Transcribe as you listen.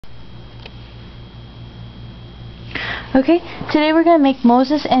Okay, today we're going to make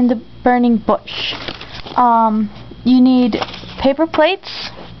Moses and the burning bush. You need paper plates,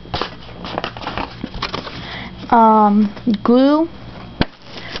 glue,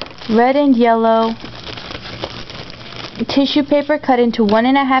 red and yellow, tissue paper cut into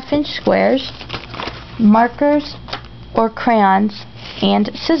 1.5 inch squares, markers or crayons,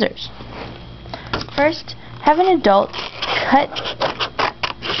 and scissors. First, have an adult cut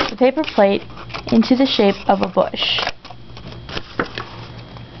the paper plate into the shape of a bush.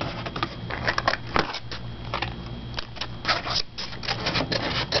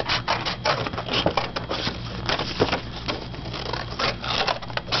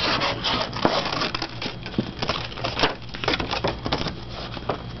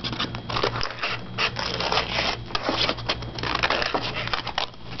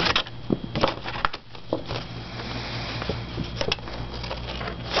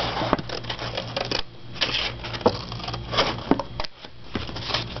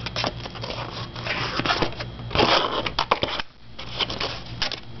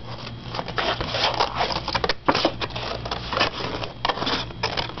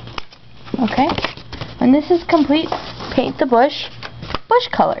 Okay, when this is complete, paint the bush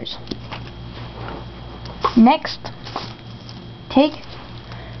colors. Next, take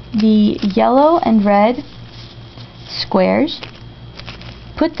the yellow and red squares,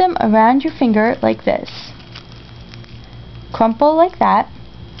 put them around your finger like this, crumple like that,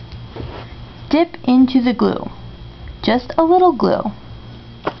 dip into the glue, just a little glue,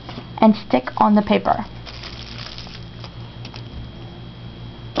 and stick on the paper.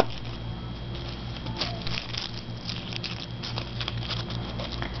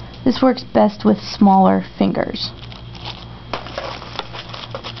 This works best with smaller fingers.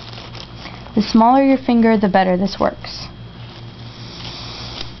 The smaller your finger, the better this works.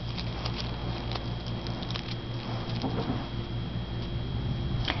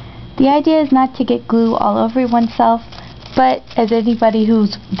 The idea is not to get glue all over oneself, but as anybody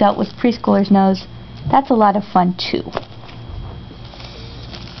who's dealt with preschoolers knows, that's a lot of fun too.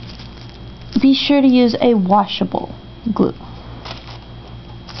 Be sure to use a washable glue.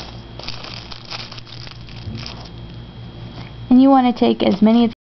 And you want to take as many